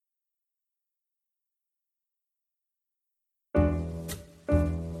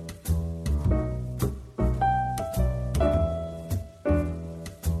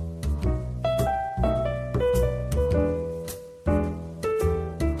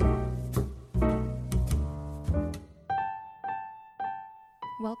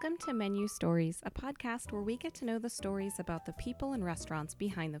Welcome to Menu Stories, a podcast where we get to know the stories about the people and restaurants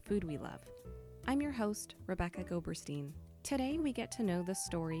behind the food we love. I'm your host, Rebecca Goberstein. Today we get to know the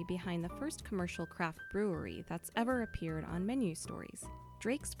story behind the first commercial craft brewery that's ever appeared on Menu Stories,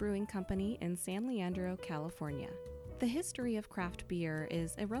 Drake's Brewing Company in San Leandro, California. The history of craft beer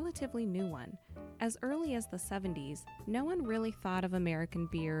is a relatively new one. As early as the 70s, no one really thought of American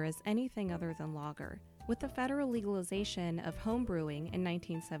beer as anything other than lager. With the federal legalization of home brewing in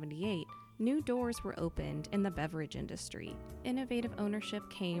 1978, new doors were opened in the beverage industry. Innovative ownership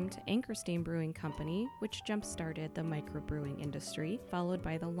came to Anchor Brewing Company, which jump-started the microbrewing industry, followed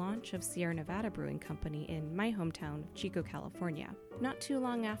by the launch of Sierra Nevada Brewing Company in my hometown of Chico, California. Not too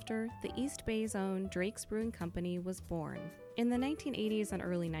long after, the East Bay's own Drake's Brewing Company was born. In the 1980s and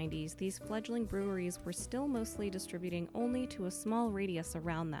early 90s, these fledgling breweries were still mostly distributing only to a small radius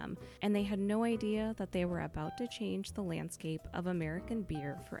around them, and they had no idea that they were about to change the landscape of American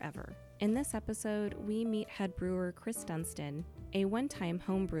beer forever. In this episode, we meet head brewer Chris Dunston, a one-time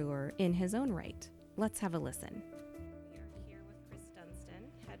home brewer in his own right. Let's have a listen. We are here with Chris Dunston,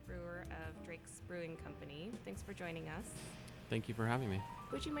 head brewer of Drake's Brewing Company. Thanks for joining us. Thank you for having me.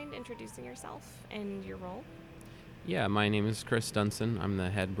 Would you mind introducing yourself and your role? Yeah, my name is Chris Dunston. I'm the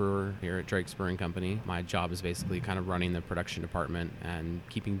head brewer here at Drake's Brewing Company. My job is basically kind of running the production department and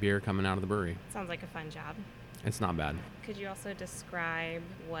keeping beer coming out of the brewery. Sounds like a fun job. It's not bad. Could you also describe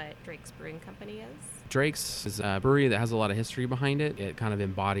what Drake's Brewing Company is? Drake's is a brewery that has a lot of history behind it. It kind of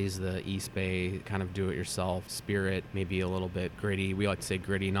embodies the East Bay kind of do-it-yourself spirit, maybe a little bit gritty. We like to say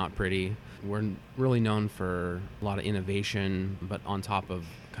gritty, not pretty. We're really known for a lot of innovation, but on top of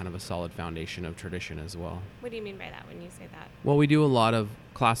kind of a solid foundation of tradition as well. What do you mean by that when you say that? Well, we do a lot of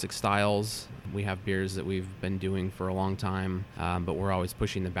classic styles. We have beers that we've been doing for a long time, but we're always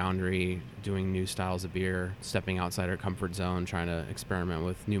pushing the boundary, doing new styles of beer, stepping outside our comfort zone, trying to experiment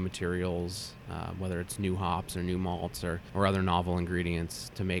with new materials, whether it's new hops or new malts or other novel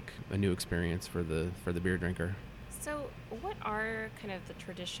ingredients to make a new experience for the beer drinker. So what are kind of the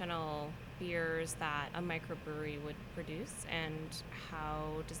traditional beers that a microbrewery would produce, and how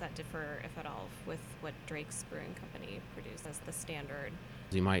does that differ, if at all, with what Drake's Brewing Company produces as the standard?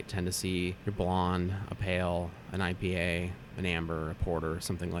 You might tend to see your blonde, a pale, an IPA, an amber, a porter,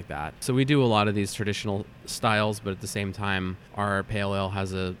 something like that. So we do a lot of these traditional styles, but at the same time, our pale ale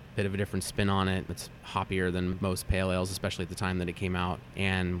has a bit of a different spin on it. It's hoppier than most pale ales, especially at the time that it came out.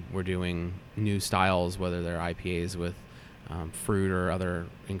 And we're doing new styles, whether they're IPAs with fruit or other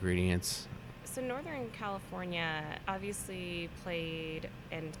ingredients. So Northern California obviously played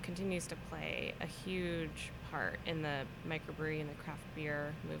and continues to play a huge part in the microbrewery and the craft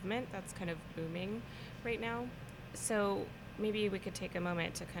beer movement that's kind of booming right now. So maybe we could take a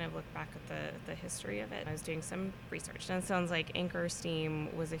moment to kind of look back at the history of it. I was doing some research, and it sounds like Anchor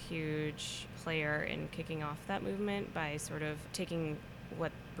Steam was a huge player in kicking off that movement by sort of taking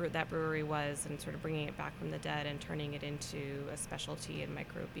what that brewery was and sort of bringing it back from the dead and turning it into a specialty and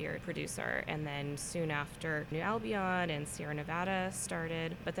micro beer producer. And then soon after, New Albion and Sierra Nevada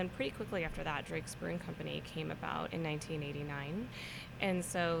started. But then pretty quickly after that, Drake's Brewing Company came about in 1989. And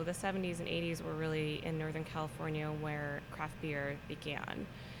so the 70s and 80s were really in Northern California where craft beer began.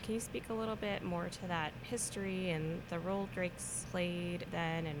 Can you speak a little bit more to that history and the role Drake's played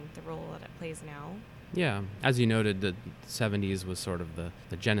then and the role that it plays now? Yeah, as you noted, the 70s was sort of the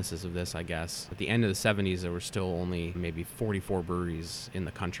genesis of this, I guess. At the end of the 70s, there were still only maybe 44 breweries in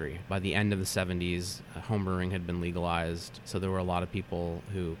the country. By the end of the 70s, home brewing had been legalized, so there were a lot of people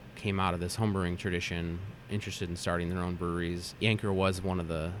who came out of this home brewing tradition interested in starting their own breweries. Anchor was one of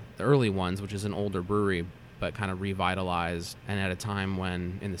the early ones, which is an older brewery, but kind of revitalized, and at a time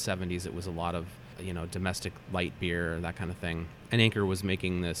when in the 70s it was a lot of domestic light beer, that kind of thing. And Anchor was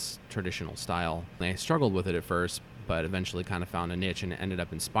making this traditional style. They struggled with it at first, but eventually kind of found a niche and ended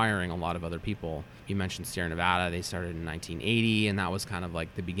up inspiring a lot of other people. You mentioned Sierra Nevada. They started in 1980, and that was kind of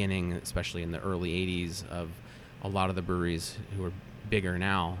like the beginning, especially in the early 80s, of a lot of the breweries who are bigger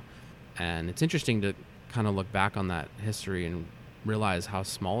now. And it's interesting to kind of look back on that history and realize how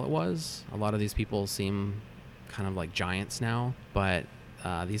small it was. A lot of these people seem kind of like giants now, but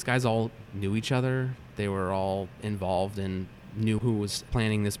these guys all knew each other. They were all involved and knew who was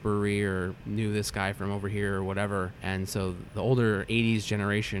planning this brewery or knew this guy from over here or whatever. And so the older 80s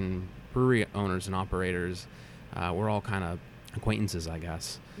generation brewery owners and operators were all kind of acquaintances, I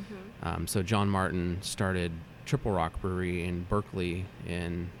guess. Mm-hmm. So John Martin started Triple Rock Brewery in Berkeley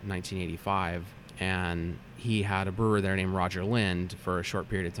in 1985. And he had a brewer there named Roger Lind for a short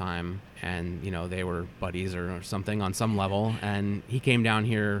period of time, and they were buddies or something on some level. And he came down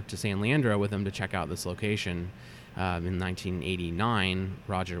here to San Leandro with him to check out this location, In 1989,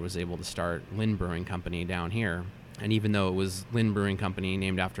 Roger was able to start Lynn Brewing Company down here. And even though it was Lynn Brewing Company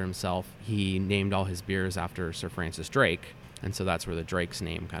named after himself, he named all his beers after Sir Francis Drake. And so that's where the Drake's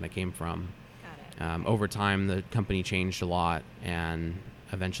name kind of came from. Got it. Over time, the company changed a lot and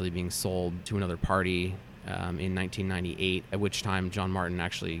eventually being sold to another party in 1998, at which time John Martin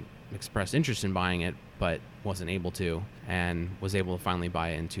actually expressed interest in buying it, but wasn't able to, and was able to finally buy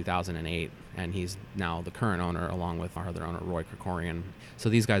it in 2008. And he's now the current owner, along with our other owner, Roy Krikorian. So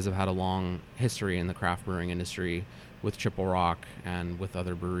these guys have had a long history in the craft brewing industry with Triple Rock and with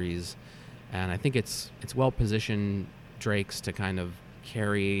other breweries. And I think it's well positioned Drake's to kind of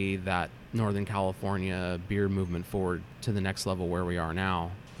carry that Northern California beer movement forward to the next level where we are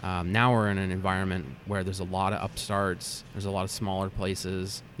now. Now we're in an environment where there's a lot of upstarts, there's a lot of smaller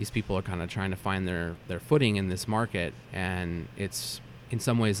places. These people are kind of trying to find their footing in this market, and it's in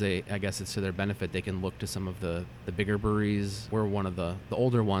some ways, I guess it's to their benefit. They can look to some of the bigger breweries. We're one of the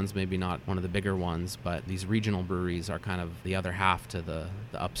older ones, maybe not one of the bigger ones, but these regional breweries are kind of the other half to the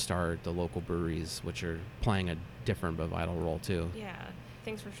upstart, the local breweries, which are playing a different but vital role too. Yeah.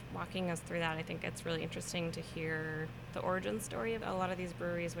 Thanks for walking us through that. I think it's really interesting to hear the origin story of a lot of these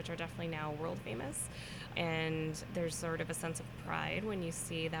breweries, which are definitely now world famous. And there's sort of a sense of pride when you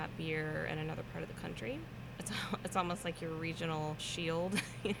see that beer in another part of the country. It's almost like your regional shield,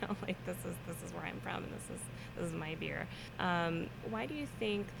 like this is where I'm from, and this is my beer. Why do you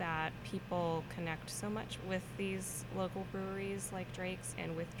think that people connect so much with these local breweries like Drake's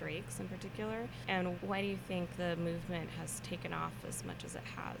and with Drake's in particular? And why do you think the movement has taken off as much as it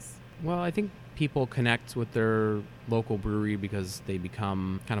has? Well, I think people connect with their local brewery because they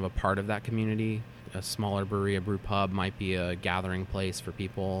become kind of a part of that community. A smaller brewery, a brew pub, might be a gathering place for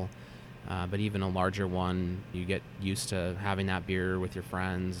people. But even a larger one, you get used to having that beer with your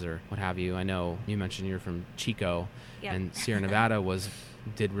friends or what have you. I know you mentioned you're from Chico, Yep. and Sierra Nevada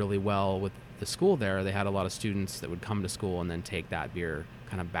did really well with the school there. They had a lot of students that would come to school and then take that beer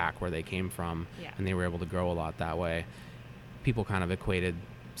kind of back where they came from, Yeah. and they were able to grow a lot that way. People kind of equated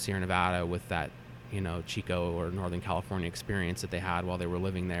Sierra Nevada with that, Chico or Northern California experience that they had while they were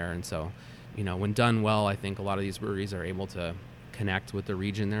living there. And so, when done well, I think a lot of these breweries are able to connect with the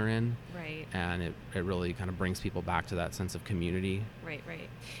region they're in. Right. And it really kind of brings people back to that sense of community. Right.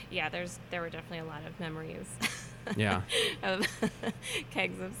 Yeah, there were definitely a lot of memories. Yeah. Of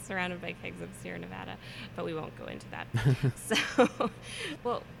surrounded by kegs of Sierra Nevada, but we won't go into that. So,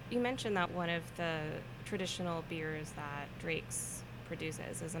 well, you mentioned that one of the traditional beers that Drake's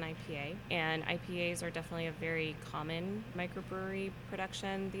produces is an IPA, and IPAs are definitely a very common microbrewery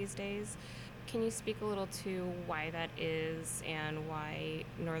production these days. Can you speak a little to why that is and why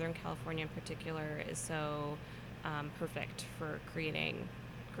Northern California in particular is so perfect for creating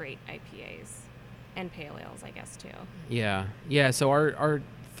great IPAs and pale ales, I guess, too? Yeah. So our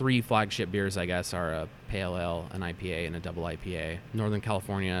three flagship beers, I guess, are a pale ale, an IPA, and a double IPA. Northern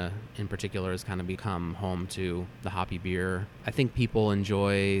California in particular has kind of become home to the hoppy beer. I think people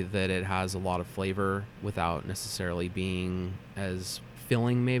enjoy that it has a lot of flavor without necessarily being as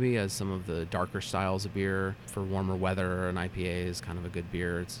filling maybe as some of the darker styles of beer. For warmer weather, an IPA is kind of a good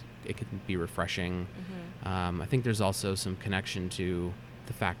beer. It can be refreshing. Mm-hmm. I think there's also some connection to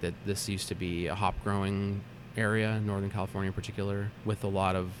the fact that this used to be a hop growing area, Northern California in particular. With a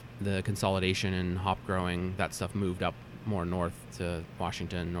lot of the consolidation in hop growing, that stuff moved up more north to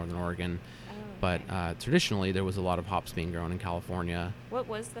Washington, Northern Oregon. But traditionally, there was a lot of hops being grown in California. What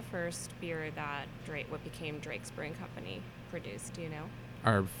was the first beer that what became Drake's Brewing Company produced? Do you know?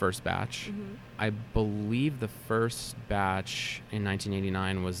 Our first batch. Mm-hmm. I believe the first batch in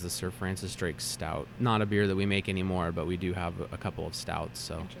 1989 was the Sir Francis Drake Stout. Not a beer that we make anymore, but we do have a couple of stouts.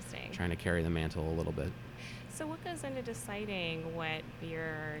 So Interesting. Trying to carry the mantle a little bit. So what goes into deciding what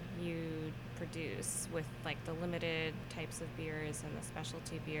beer you produce with like the limited types of beers and the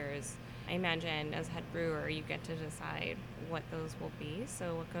specialty beers? I imagine as head brewer, you get to decide what those will be.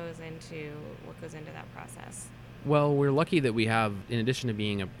 So what goes into that process? Well, we're lucky that we have, in addition to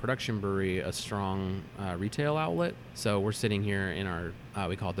being a production brewery, a strong retail outlet. So we're sitting here in our,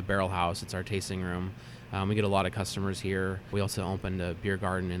 we call it the Barrel House. It's our tasting room. We get a lot of customers here. We also opened a beer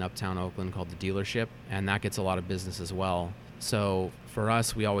garden in Uptown Oakland called The Dealership, and that gets a lot of business as well. So for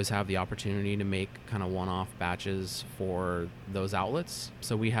us, we always have the opportunity to make kind of one-off batches for those outlets.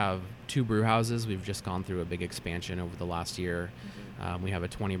 So we have 2 brew houses. We've just gone through a big expansion over the last year. We have a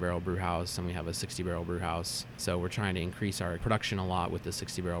 20-barrel brew house and we have a 60-barrel brew house. So we're trying to increase our production a lot with the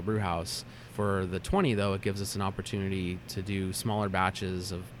 60-barrel brew house. For the 20, though, it gives us an opportunity to do smaller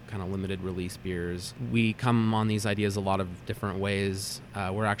batches of kind of limited release beers. We come on these ideas a lot of different ways.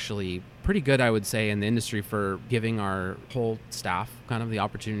 We're actually pretty good, I would say, in the industry for giving our whole staff kind of the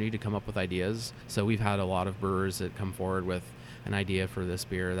opportunity to come up with ideas. So we've had a lot of brewers that come forward with an idea for this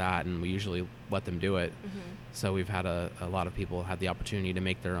beer or that, and we usually let them do it. Mm-hmm. So we've had a lot of people have the opportunity to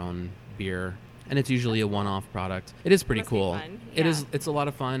make their own beer, and it's usually a one-off product. It is pretty cool. Yeah. It's a lot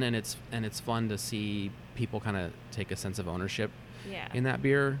of fun, and it's fun to see people kind of take a sense of ownership in that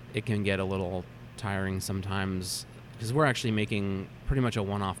beer. It can get a little tiring sometimes because we're actually making pretty much a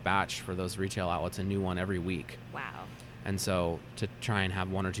one-off batch for those retail outlets, a new one every week. Wow. And so to try and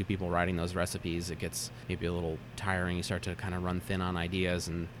have one or two people writing those recipes, it gets maybe a little tiring. You start to kind of run thin on ideas,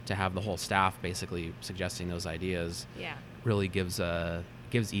 and to have the whole staff basically suggesting those ideas really gives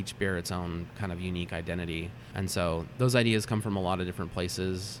each beer its own kind of unique identity. And so those ideas come from a lot of different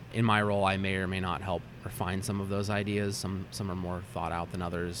places. In my role, I may or may not help refine some of those ideas. Some are more thought out than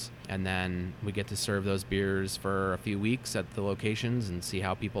others. And then we get to serve those beers for a few weeks at the locations and see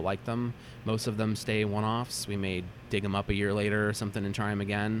how people like them. Most of them stay one-offs. We may dig them up a year later or something and try them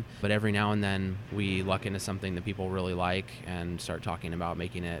again. But every now and then we luck into something that people really like and start talking about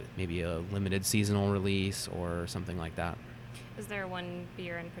making it maybe a limited seasonal release or something like that. Is there one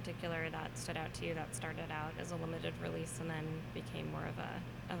beer in particular that stood out to you that started out as a limited release and then became more of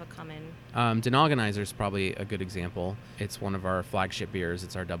a common? Denogonizer is probably a good example. It's one of our flagship beers.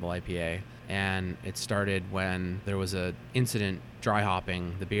 It's our double IPA. And it started when there was an incident dry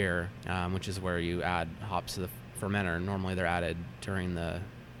hopping the beer, which is where you add hops to the fermenter. Normally they're added during the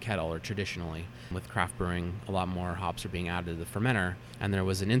kettle, or traditionally. With craft brewing, a lot more hops are being added to the fermenter. And there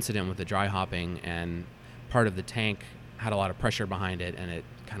was an incident with the dry hopping, and part of the tank had a lot of pressure behind it, and it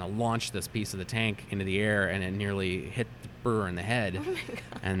kind of launched this piece of the tank into the air, and it nearly hit the brewer in the head. Oh my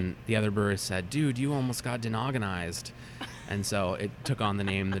God. And the other brewer said, "Dude, you almost got denogonized." And so it took on the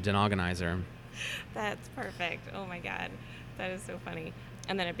name the Denogonizer. That's perfect. Oh my God. That is so funny.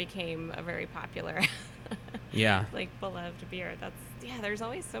 And then it became a very popular like beloved beer. There's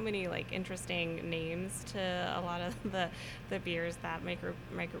always so many like interesting names to a lot of the beers that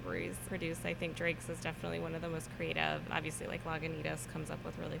microbreweries produce. I think Drake's is definitely one of the most creative. Obviously, like Lagunitas comes up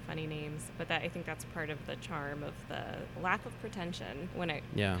with really funny names, but I think that's part of the charm of the lack of pretension when it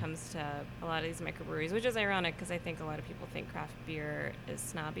comes to a lot of these microbreweries, which is ironic because I think a lot of people think craft beer is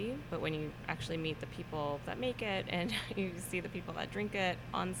snobby, but when you actually meet the people that make it and you see the people that drink it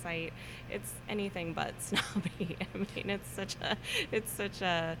on site, it's anything but snobby. I mean, it's such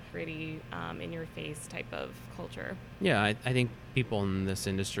a pretty in-your-face type of culture. Yeah, I think people in this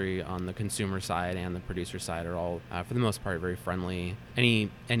industry on the consumer side and the producer side are all, for the most part, very friendly. Any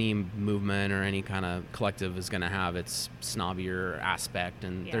movement or any kind of collective is going to have its snobbier aspect,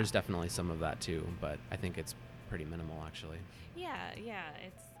 and there's definitely some of that too, but I think it's pretty minimal, actually. I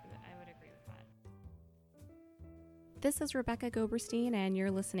would agree with that. This is Rebecca Goberstein, and you're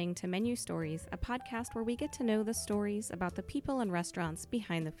listening to Menu Stories, a podcast where we get to know the stories about the people and restaurants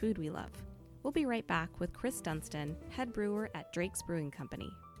behind the food we love. We'll be right back with Chris Dunstan, head brewer at Drake's Brewing Company.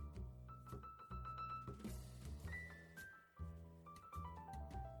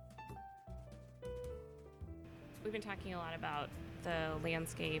 We've been talking a lot about the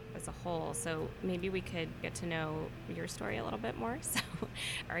landscape as a whole, so maybe we could get to know your story a little bit more. So,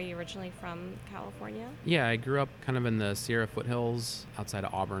 are you originally from California? Yeah, I grew up kind of in the Sierra foothills outside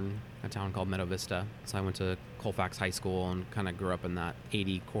of Auburn, a town called Meadow Vista. So I went to Colfax High School and kind of grew up in that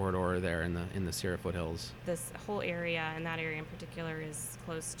 80 corridor there in the Sierra foothills. This whole area, and that area in particular, is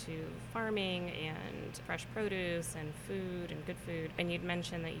close to farming and fresh produce and food and good food. And you'd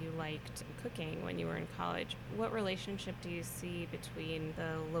mentioned that you liked cooking when you were in college. What relationship do you see between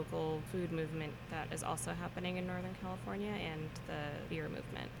the local food movement that is also happening in Northern California and the beer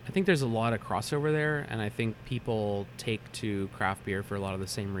movement? I think there's a lot of crossover there, and I think people take to craft beer for a lot of the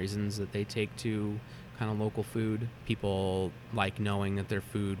same reasons that they take to kind of local food. People like knowing that their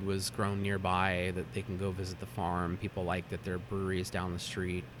food was grown nearby, that they can go visit the farm. People like that their brewery is down the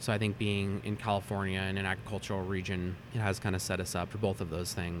street. So I think being in California in an agricultural region, it has kind of set us up for both of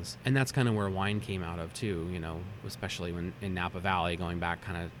those things. And that's kind of where wine came out of too, especially when in Napa Valley, going back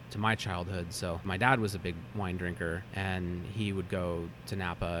kind of to my childhood. So my dad was a big wine drinker, and he would go to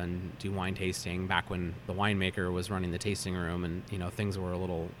Napa and do wine tasting back when the winemaker was running the tasting room, and things were a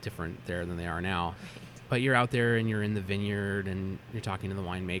little different there than they are now. But you're out there and you're in the vineyard and you're talking to the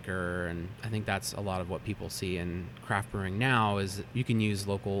winemaker, and I think that's a lot of what people see in craft brewing now is you can use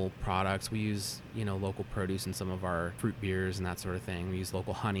local products. We use, local produce in some of our fruit beers and that sort of thing. We use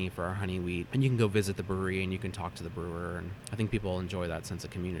local honey for our honey wheat, and you can go visit the brewery and you can talk to the brewer, and I think people enjoy that sense of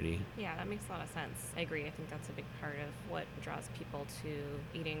community. Yeah, that makes a lot of sense. I agree. I think that's a big part of what draws people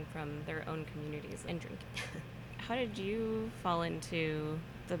to eating from their own communities and drinking. How did you fall into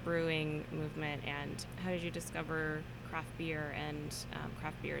the brewing movement, and how did you discover craft beer and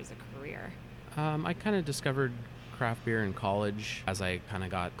craft beer as a career? I kind of discovered craft beer in college. As I kind of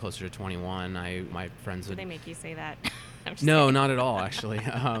got closer to 21, my friends would... Did they make you say that? No, not at all, actually.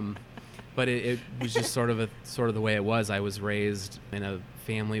 But it was just sort of the way it was. I was raised in a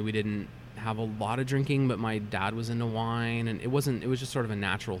family. We didn't have a lot of drinking, but my dad was into wine, and it was just sort of a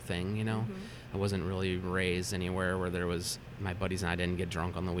natural thing, Mm-hmm. I wasn't really raised anywhere where my buddies and I didn't get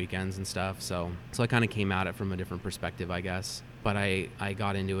drunk on the weekends and stuff. So I kind of came at it from a different perspective, I guess. But I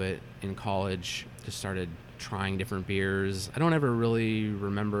got into it in college, just started trying different beers. I don't ever really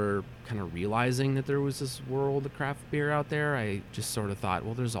remember kind of realizing that there was this world of craft beer out there. I just sort of thought,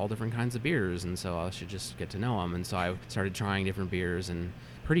 well, there's all different kinds of beers, and so I should just get to know them. And so I started trying different beers and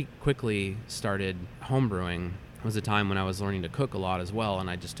pretty quickly started homebrewing. It was a time when I was learning to cook a lot as well, and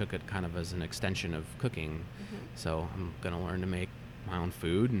I just took it kind of as an extension of cooking. Mm-hmm. So I'm going to learn to make my own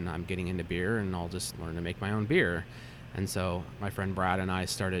food, and I'm getting into beer, and I'll just learn to make my own beer. And so my friend Brad and I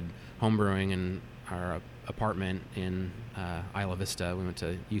started homebrewing in our apartment in Isla Vista. We went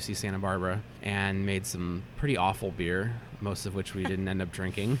to UC Santa Barbara and made some pretty awful beer, most of which we didn't end up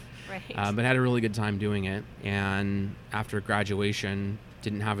drinking. Right. But had a really good time doing it. And after graduation,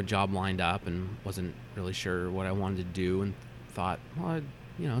 didn't have a job lined up and wasn't really sure what I wanted to do, and thought, well,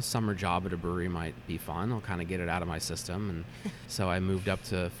 summer job at a brewery might be fun. I'll kind of get it out of my system. And so I moved up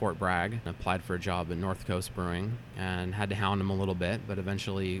to Fort Bragg and applied for a job at North Coast Brewing and had to hound them a little bit, but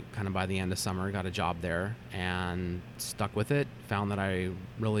eventually kind of by the end of summer got a job there and stuck with it. Found that I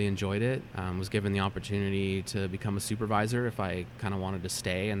really enjoyed it. Was given the opportunity to become a supervisor if I kind of wanted to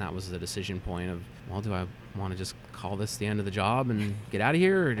stay, and that was the decision point of, well, do I want to just call this the end of the job and get out of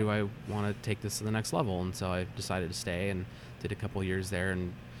here, or do I want to take this to the next level? And so I decided to stay and did a couple years there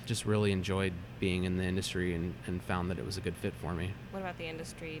and just really enjoyed being in the industry and found that it was a good fit for me. What about the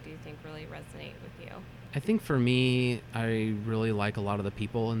industry do you think really resonate with you? I think for me, I really like a lot of the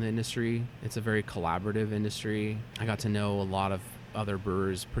people in the industry. It's a very collaborative industry. I got to know a lot of other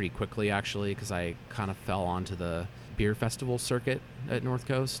brewers pretty quickly, actually, because I kind of fell onto the beer festival circuit at North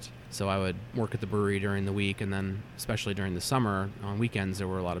Coast. So I would work at the brewery during the week, and then especially during the summer, on weekends, there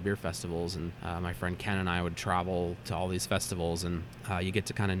were a lot of beer festivals, and my friend Ken and I would travel to all these festivals, and you get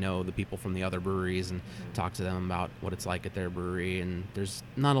to kind of know the people from the other breweries and talk to them about what it's like at their brewery. And there's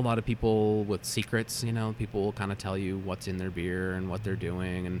not a lot of people with secrets, people will kind of tell you what's in their beer and what they're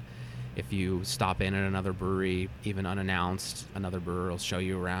doing. And if you stop in at another brewery, even unannounced, another brewer will show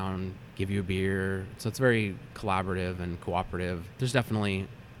you around, give you a beer. So it's very collaborative and cooperative. There's definitely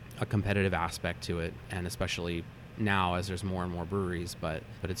a competitive aspect to it, and especially now as there's more and more breweries, but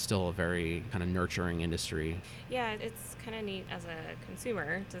it's still a very kind of nurturing industry. Yeah, it's kind of neat as a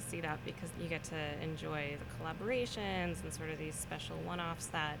consumer to see that, because you get to enjoy the collaborations and sort of these special one-offs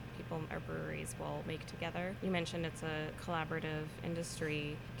that people or breweries will make together. You mentioned it's a collaborative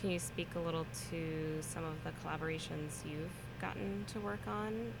industry. Can you speak a little to some of the collaborations you've gotten to work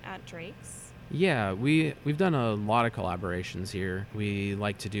on at Drake's? Yeah, we've done a lot of collaborations here. We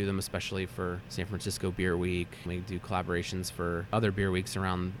like to do them especially for San Francisco Beer Week. We do collaborations for other beer weeks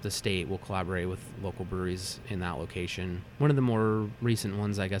around the state. We'll collaborate with local breweries in that location. One of the more recent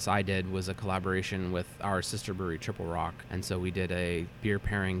ones I guess I did was a collaboration with our sister brewery, Triple Rock. And so we did a beer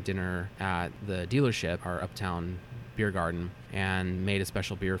pairing dinner at the dealership, our Uptown Beer Garden, and made a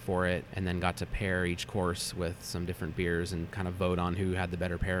special beer for it, and then got to pair each course with some different beers and kind of vote on who had the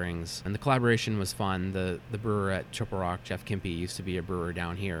better pairings. And the collaboration was fun. The brewer at Triple Rock, Jeff Kimpy, used to be a brewer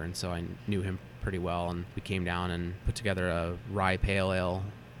down here, and so I knew him pretty well, and we came down and put together a rye pale ale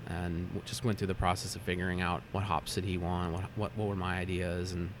and just went through the process of figuring out what hops did he want, what were my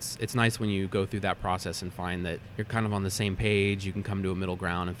ideas. And it's nice when you go through that process and find that you're kind of on the same page. You can come to a middle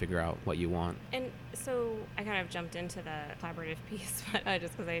ground and figure out what you want. And so I kind of jumped into the collaborative piece, but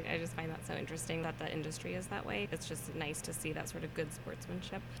just because I just find that so interesting that the industry is that way. It's just nice to see that sort of good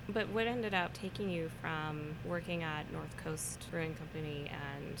sportsmanship. But what ended up taking you from working at North Coast Brewing Company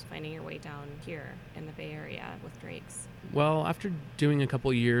and finding your way down here in the Bay Area with Drake's? Well, after doing a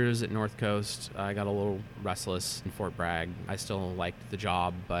couple years at North Coast, I got a little restless in Fort Bragg. I still liked the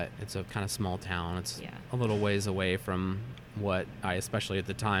job, but it's a kind of small town. It's a little ways away from what I, especially at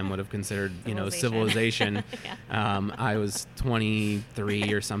the time, would have considered, Civilization. civilization. I was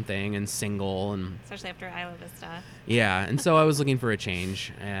 23 or something and single, and especially after Isla Vista. yeah, and so I was looking for a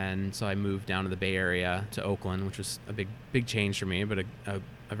change, and so I moved down to the Bay Area to Oakland, which was a big change for me, but a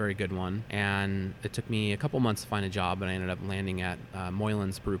very good one. And it took me a couple months to find a job, and I ended up landing at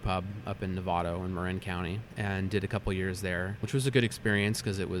Moylan's Brew Pub up in Novato in Marin County, and did a couple years there, which was a good experience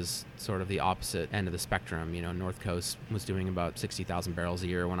because it was sort of the opposite end of the spectrum. North Coast was doing about 60,000 barrels a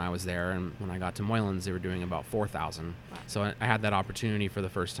year when I was there, and when I got to Moylan's, they were doing about 4,000. Wow. So I had that opportunity for the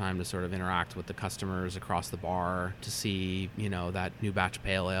first time to sort of interact with the customers across the bar, to see, that new batch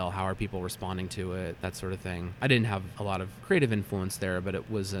pale ale, how are people responding to it, that sort of thing. I didn't have a lot of creative influence there, but it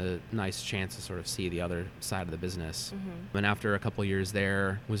was a nice chance to sort of see the other side of the business. Mm-hmm. And after a couple years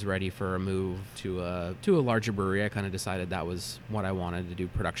there, was ready for a move to a larger brewery. I kind of decided that was what I wanted to do,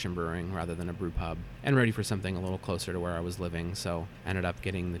 production brewing rather than a brew pub, and ready for something a little closer to where I was living. So ended up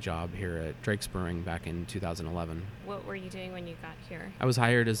getting the job here at Drake's Brewing back in 2011. What were you doing when you got here? I was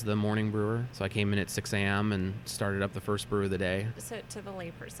hired as the morning brewer. So I came in at 6 a.m. and started up the first brew of the day. So to the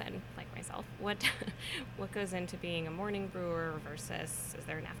layperson like myself, what goes into being a morning brewer versus, is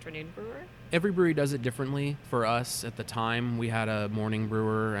there an afternoon brewer? Every brewery does it differently. For us at the time, we had a morning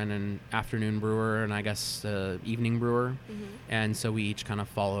brewer and an afternoon brewer, and I guess evening brewer. Mm-hmm. And so we each kind of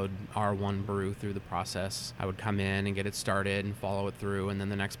followed our one brew through the process. I would come in and get it started and follow it through, and then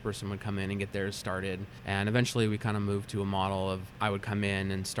the next person would come in and get theirs started. And eventually we kind of moved to a model of I would come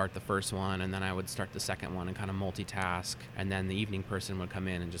in and start the first one, and then I would start the second one and kind of multitask, and then the evening person would come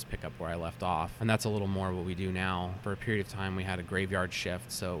in and just pick up where I left off. And that's a little more what we do now. For a period of time, we had a graveyard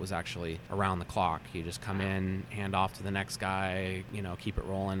shift, so it was actually around the clock. You just come in, hand off to the next guy, keep it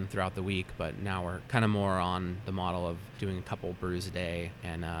rolling throughout the week. But now we're kind of more on the model of doing a couple brews a day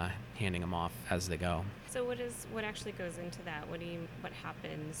and handing them off as they go. So what actually goes into that? What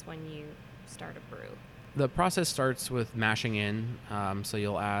happens when you start a brew? The process starts with mashing in. So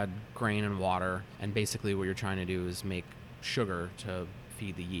you'll add grain and water, and basically what you're trying to do is make sugar to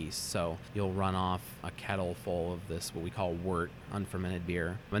feed the yeast. So you'll run off a kettle full of this, what we call wort, unfermented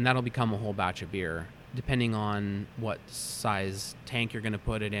beer, and that'll become a whole batch of beer. Depending on what size tank you're going to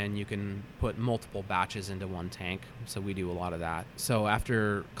put it in, you can put multiple batches into one tank. So we do a lot of that. So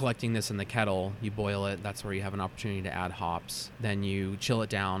after collecting this in the kettle, you boil it. That's where you have an opportunity to add hops. Then you chill it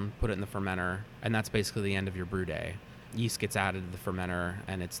down, put it in the fermenter, and that's basically the end of your brew day. Yeast gets added to the fermenter,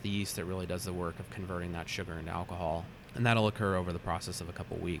 and it's the yeast that really does the work of converting that sugar into alcohol. And that'll occur over the process of a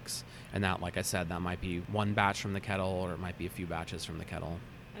couple weeks. And that, like I said, that might be one batch from the kettle, or it might be a few batches from the kettle.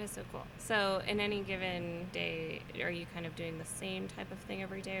 That is so cool. So in any given day, are you kind of doing the same type of thing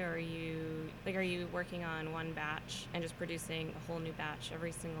every day, or are you working on one batch and just producing a whole new batch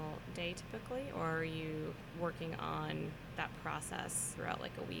every single day typically, or are you working on that process throughout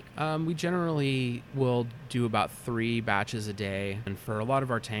like a week? We generally will do about 3 batches a day, and for a lot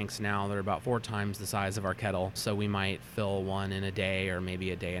of our tanks now, they're about 4 times the size of our kettle, so we might fill one in a day or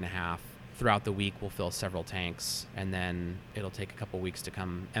maybe a day and a half. Throughout the week, we'll fill several tanks, and then it'll take a couple weeks to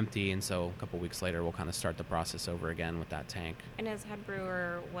come empty, and so a couple weeks later, we'll kind of start the process over again with that tank. And as head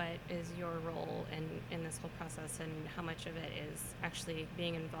brewer, what is your role in this whole process, and how much of it is actually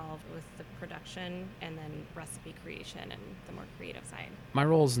being involved with the production and then recipe creation and the more creative side? My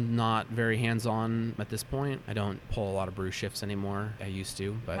role is not very hands-on at this point. I don't pull a lot of brew shifts anymore. I used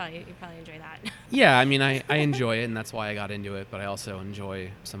to, but You probably enjoy that. Yeah, I mean, I enjoy it, and that's why I got into it, but I also enjoy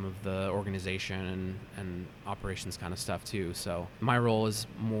some of the organization and operations kind of stuff too. So my role is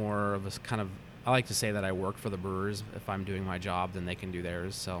more of a kind of, I like to say that I work for the brewers. If I'm doing my job, then they can do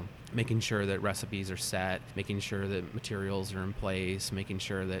theirs. So making sure that recipes are set, making sure that materials are in place, making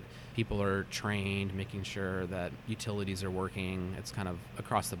sure that people are trained, making sure that utilities are working. It's kind of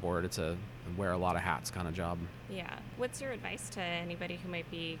across the board. It's a wear a lot of hats kind of job. Yeah. What's your advice to anybody who might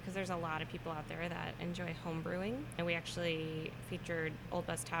be, because there's a lot of people out there that enjoy home brewing, and we actually featured Old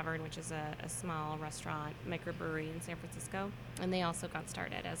Bus Tavern, which is a small restaurant microbrewery in San Francisco, and they also got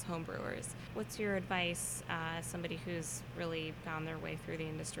started as home brewers. What's your advice as somebody who's really gone their way through the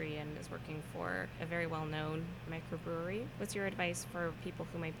industry and is working for a very well-known microbrewery? What's your advice for people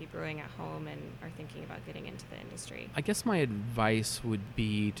who might be brewing at home and are thinking about getting into the industry? I guess my advice would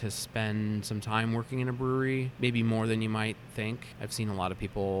be to spend some time working in a brewery, maybe more than you might think. I've seen a lot of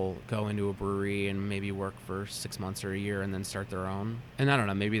people go into a brewery and maybe work for 6 months or a year and then start their own. And I don't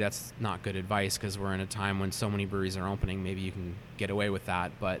know, maybe that's not good advice because we're in a time when so many breweries are opening. Maybe you can get away with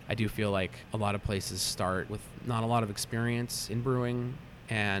that. But I do feel like a lot of places start with not a lot of experience in brewing,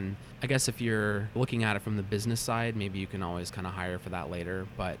 And I guess if you're looking at it from the business side, maybe you can always kind of hire for that later.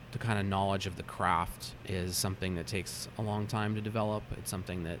 But the kind of knowledge of the craft is something that takes a long time to develop. It's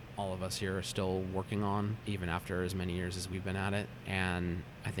something that all of us here are still working on, even after as many years as we've been at it. And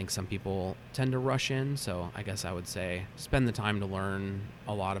I think some people tend to rush in. So I guess I would say spend the time to learn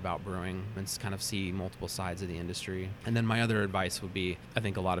a lot about brewing and kind of see multiple sides of the industry. And then my other advice would be, I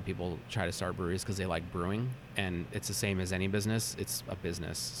think a lot of people try to start breweries because they like brewing. And it's the same as any business. It's a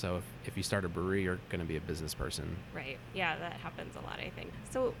business. So if you start a brewery, you're going to be a business person. Right. Yeah, that happens a lot, I think.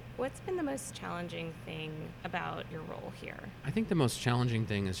 So what's been the most challenging thing about your role here? I think the most challenging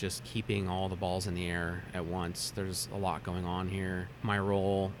thing is just keeping all the balls in the air at once. There's a lot going on here. My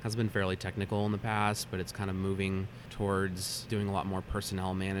role has been fairly technical in the past, but it's kind of moving towards doing a lot more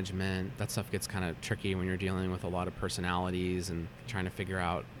personnel management. That stuff gets kind of tricky when you're dealing with a lot of personalities and trying to figure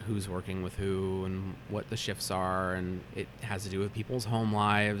out who's working with who and what the shifts are, and it has to do with people's home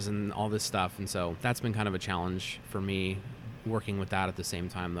lives and all this stuff. And so that's been kind of a challenge for me, working with that at the same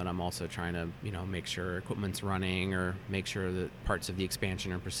time that I'm also trying to, make sure equipment's running or make sure that parts of the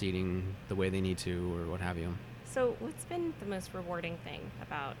expansion are proceeding the way they need to or what have you. So what's been the most rewarding thing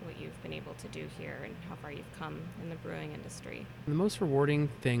about what you've been able to do here and how far you've come in the brewing industry? The most rewarding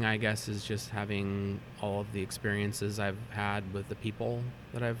thing, I guess, is just having all of the experiences I've had with the people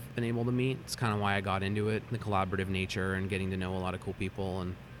that I've been able to meet. It's kind of why I got into it, the collaborative nature and getting to know a lot of cool people.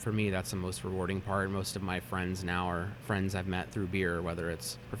 And for me, that's the most rewarding part. Most of my friends now are friends I've met through beer, whether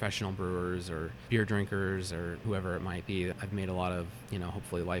it's professional brewers or beer drinkers or whoever it might be. I've made a lot of,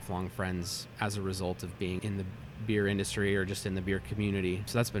 hopefully lifelong friends as a result of being in the beer industry or just in the beer community.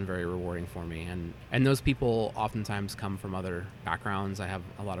 So that's been very rewarding for me. And those people oftentimes come from other backgrounds. I have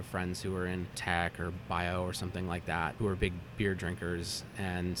a lot of friends who are in tech or bio or something like that who are big beer drinkers.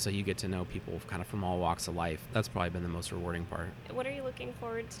 And so you get to know people kind of from all walks of life. That's probably been the most rewarding part. What are you looking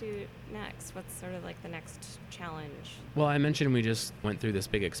forward to next? What's sort of like the next challenge? Well, I mentioned we just went through this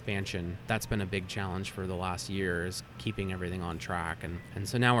big expansion. That's been a big challenge for the last year, is keeping everything on track. And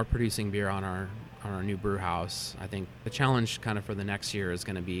so now we're producing beer on our new brew house. I think the challenge kind of for the next year is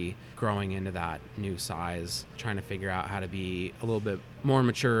going to be growing into that new size, trying to figure out how to be a little bit more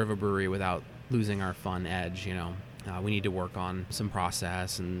mature of a brewery without losing our fun edge. We need to work on some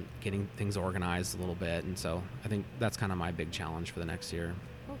process and getting things organized a little bit. And so I think that's kind of my big challenge for the next year.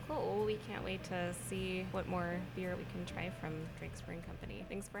 Well, cool. Well, we can't wait to see what more beer we can try from Drake's Brewing Company.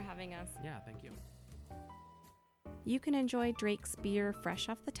 Thanks for having us. Yeah, thank you. You can enjoy Drake's beer fresh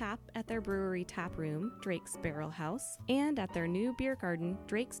off the tap at their brewery tap room, Drake's Barrel House, and at their new beer garden,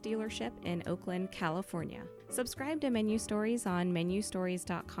 Drake's Dealership in Oakland, California. Subscribe to Menu Stories on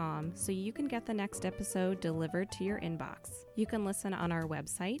menustories.com so you can get the next episode delivered to your inbox. You can listen on our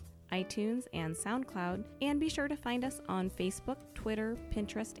website, iTunes, and SoundCloud, and be sure to find us on Facebook, Twitter,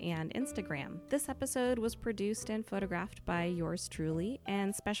 Pinterest, and Instagram. This episode was produced and photographed by yours truly,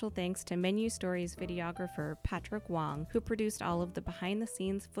 and special thanks to Menu Stories videographer Patrick Wong, who produced all of the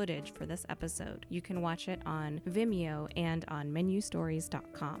behind-the-scenes footage for this episode. You can watch it on Vimeo and on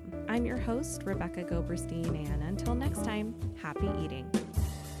menustories.com. I'm your host, Rebecca Goberstein, and until next time, happy eating.